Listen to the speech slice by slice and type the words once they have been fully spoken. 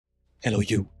Hello,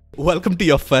 you. Welcome to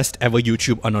your first ever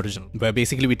YouTube Unoriginal, where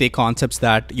basically we take concepts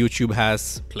that YouTube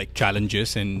has, like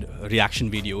challenges and reaction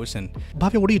videos. And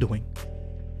Bhavya, what are you doing?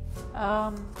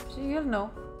 You'll know.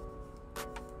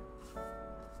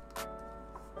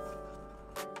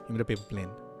 You made a paper plane.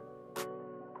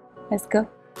 Let's go.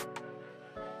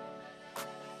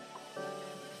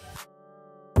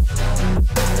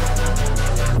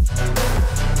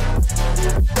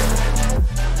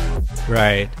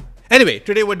 Right. Anyway,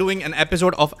 today we're doing an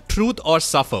episode of Truth or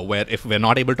Suffer, where if we're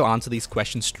not able to answer these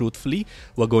questions truthfully,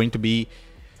 we're going to be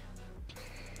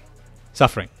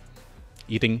suffering,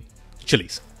 eating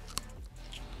chilies.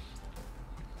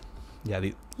 Yeah,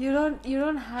 You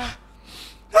don't have.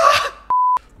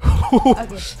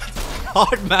 Okay.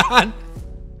 Hard man.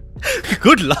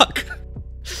 Good luck.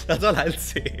 That's all I'll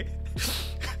say.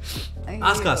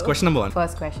 Ask us. Question number one.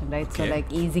 First question, right? Okay. So like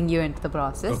easing you into the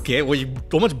process. Okay. Well, you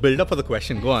so much build up for the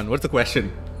question. Go on. What's the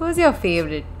question? Who's your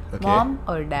favorite? Okay. Mom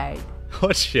or dad?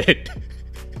 Oh shit.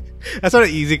 That's not an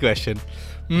easy question.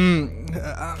 You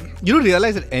don't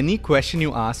realize that any question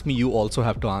you ask me, you also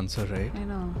have to answer, right? I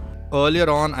know. Earlier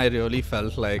on, I really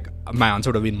felt like my answer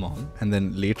would have been mom, and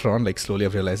then later on, like slowly,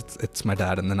 I've realized it's my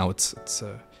dad, and then now it's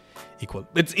equal.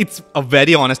 It's a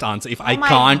very honest answer. If I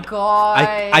can't,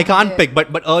 I can't pick.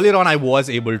 But earlier on, I was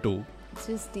able to.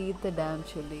 Just eat the damn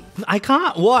chili. I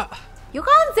can't. What? You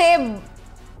can't say.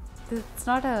 It's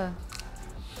not a.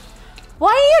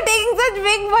 Why are you taking such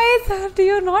big bites? Do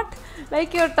you not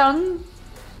like your tongue?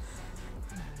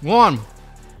 Go on,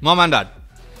 mom and dad.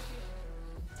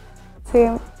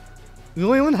 Same. You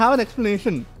don't even have an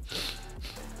explanation.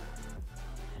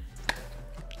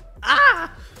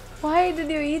 Why did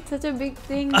you eat such a big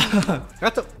thing?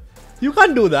 You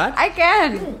can't do that. I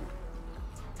can.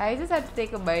 I just had to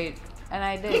take a bite, and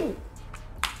I did.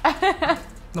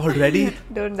 Already?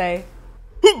 Don't die.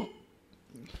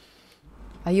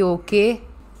 Are you okay?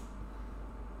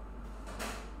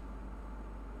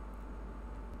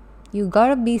 You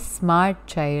gotta be smart,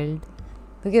 child.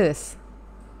 Look at this.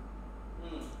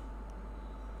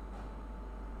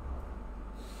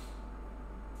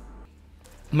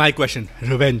 My question,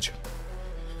 revenge.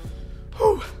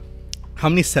 Whew. How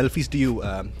many selfies do you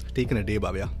take in a day,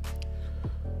 Bhavya?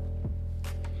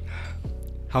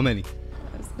 How many?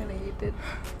 I was gonna eat it.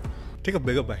 Take a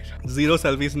bigger bite. 0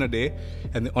 selfies in a day,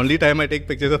 and the only time I take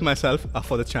pictures of myself are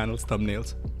for the channel's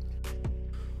thumbnails.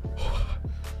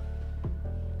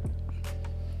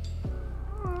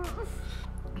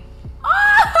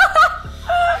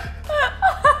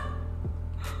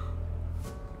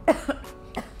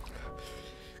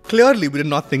 Clearly, we did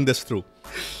not think this through.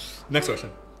 Next question.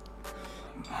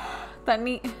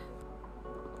 Tanni,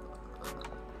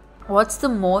 what's the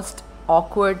most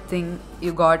awkward thing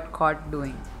you got caught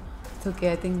doing? It's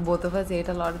okay, I think both of us ate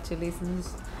a lot of chilies and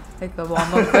it's like a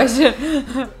warm-up question.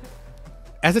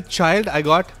 As a child, I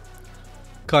got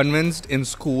convinced in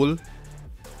school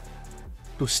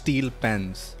to steal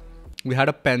pens. We had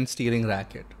a pen stealing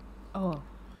racket. Oh.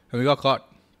 And we got caught.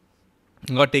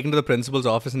 We got taken to the principal's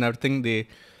office and everything. They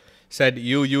said,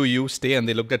 you stay. And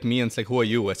they looked at me and said, who are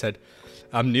you? I said,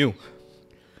 I'm new.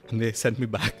 And they sent me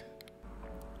back.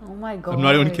 Oh my god. I'm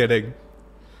not even kidding.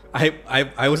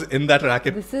 I was in that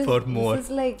racket for more. This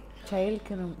is like child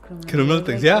criminal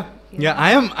things. Yeah.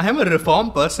 I am a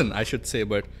reformed person, I should say.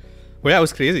 But yeah, it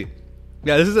was crazy.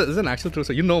 Yeah, this is an actual truth.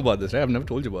 So you know about this, right? I've never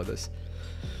told you about this.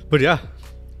 But yeah,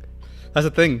 that's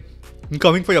the thing. I'm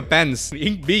coming for your pens.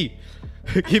 Ink B.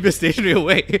 Keep your stationery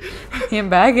away. I'm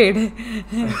bagged.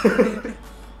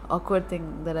 Awkward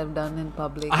thing that I've done in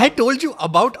public. I told you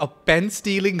about a pen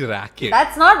stealing racket.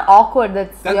 That's not awkward.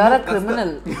 You're a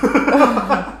criminal.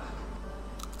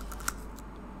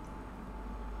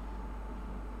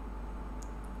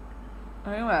 I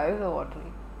think my eyes are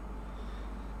watery.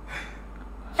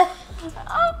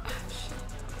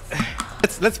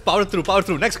 Let's power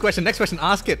through. Next question.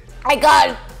 Ask it. I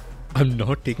can't. I'm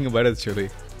not taking a bite of the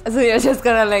chili. So you're just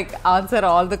gonna like answer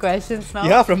all the questions now?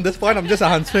 Yeah, from this point I'm just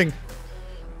answering.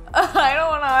 I don't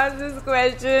want to ask this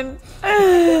question.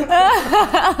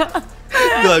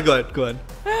 Go on.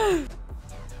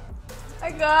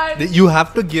 I can't. You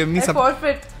have to give me some.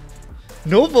 Forfeit.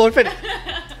 No forfeit.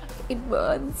 It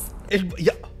burns.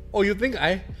 Yeah. Oh, you think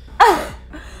I?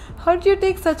 How did you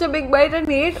take such a big bite and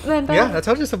eat the entire? Yeah, that's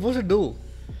how you're supposed to do.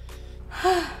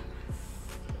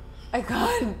 I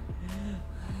can't.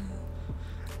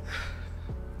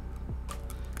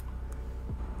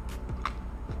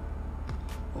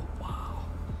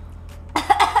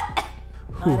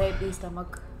 R.I.P.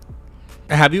 stomach.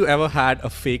 Have you ever had a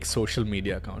fake social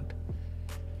media account?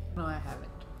 No, I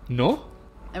haven't. No?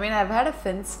 I mean, I've had a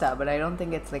Finsta, but I don't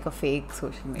think it's like a fake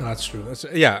social media. That's true.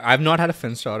 Yeah, I've not had a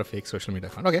Finsta or a fake social media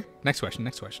account. Okay, next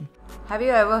question. Have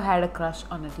you ever had a crush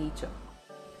on a teacher?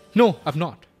 No, I've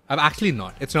not. I've actually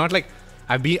not. It's not like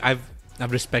I've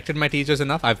respected my teachers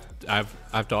enough. I've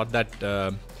thought that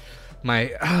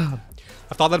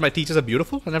I've thought that my teachers are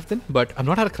beautiful and everything, but I've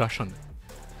not had a crush on them.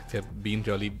 They've been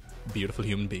really beautiful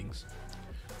human beings.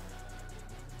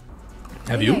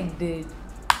 Have you? I did.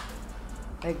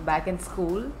 Like back in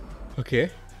school.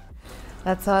 Okay.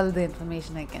 That's all the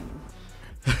information I can.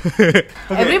 Okay,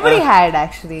 everybody had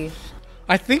actually.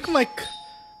 I think my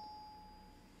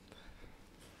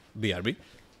BRB.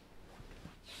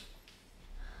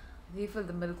 Refill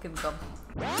the milk and come.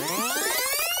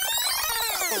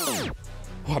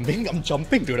 Oh, I'm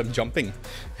jumping, dude. I'm jumping.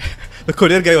 The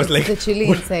courier guy was like, the chili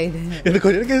inside. Yeah, the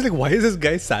courier guy was like, why is this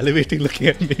guy salivating looking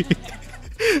at me?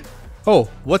 Oh,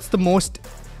 what's the most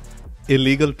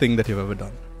illegal thing that you've ever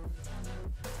done?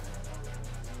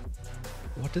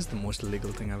 What is the most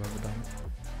illegal thing I've ever done?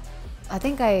 I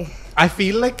think I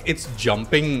feel like it's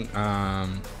jumping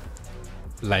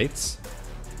lights.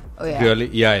 Oh yeah. Really?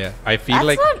 Yeah. I feel That's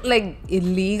like not like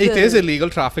illegal. it is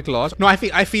illegal traffic laws. No, I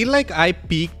feel like I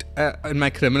peaked in my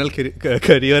criminal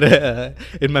career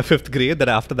in my 5th grade. That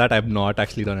after that I've not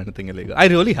actually done anything illegal. I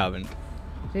really haven't.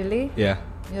 Really? Yeah.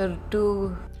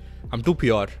 I'm too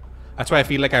pure. That's why I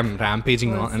feel like I'm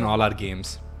rampaging in all our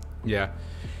games. Yeah.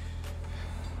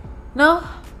 No,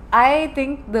 I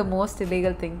think the most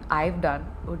illegal thing I've done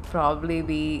would probably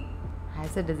be,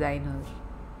 as a designer,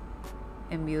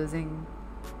 I'm using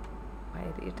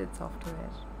pirated software.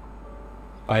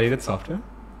 Pirated software?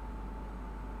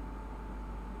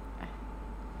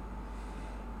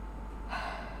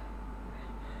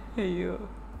 You.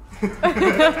 And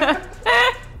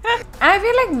I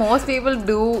feel like most people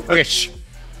do. Okay, shh.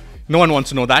 No one wants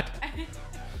to know that.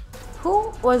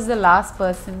 Who was the last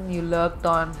person you lurked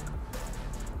on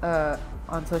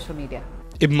social media?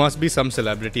 It must be some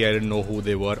celebrity. I didn't know who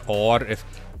they were, or if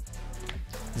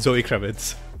Zoe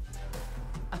Kravitz.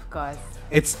 Of course.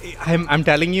 I'm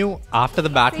telling you, after the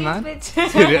Batman.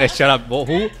 Shut up. Who?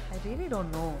 I really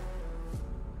don't know.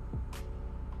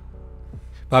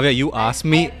 Bhavya, you asked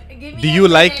me, do you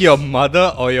like your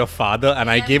mother or your father? And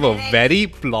I gave a very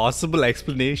plausible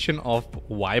explanation of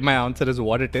why my answer is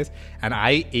what it is. And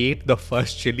I ate the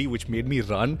first chili, which made me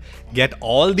run, get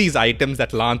all these items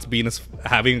that Lance Bean is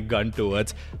having a gun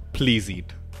towards. Please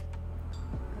eat.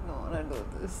 I don't want to do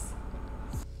this.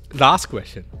 Last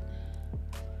question.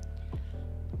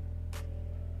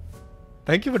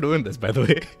 Thank you for doing this, by the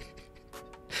way.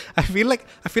 I feel like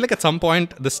at some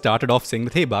point this started off saying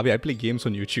that, hey Bhavya, I play games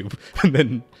on YouTube, and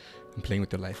then I'm playing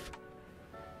with your life.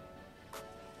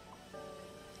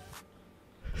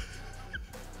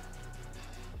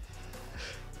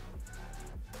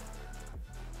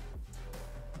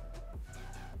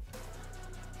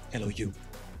 Hello, you.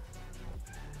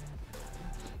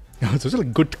 Yeah, those are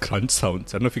like good crunch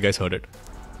sounds. I don't know if you guys heard it.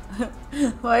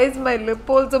 Why is my lip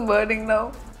also burning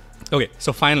now? Okay,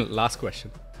 so last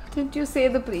question. Didn't you say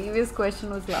the previous question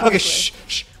was last? Okay,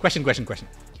 shh. Question.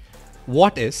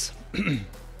 What is...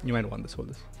 you might want this, hold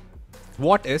this.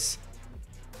 What is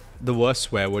the worst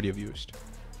swear word you've used?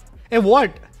 Hey,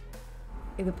 what?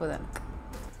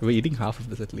 We're eating half of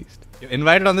this at least. You're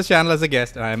invited on this channel as a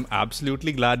guest, and I'm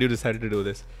absolutely glad you decided to do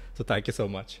this. So thank you so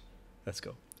much. Let's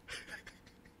go.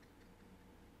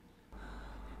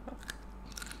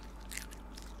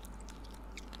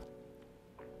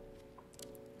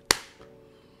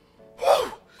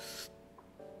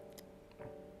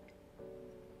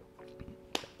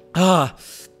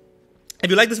 If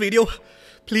you like this video,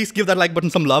 please give that like button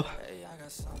some love.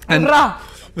 And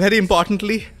very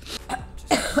importantly,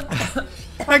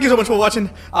 thank you so much for watching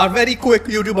our very quick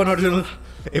YouTube Unoriginal.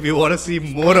 If you want to see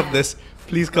more of this,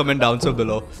 please comment down so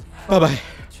below. Bye bye.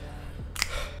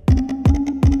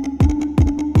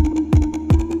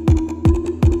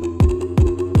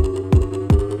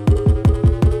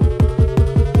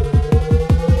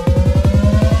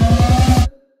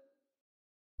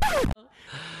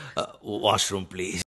 Washroom, please.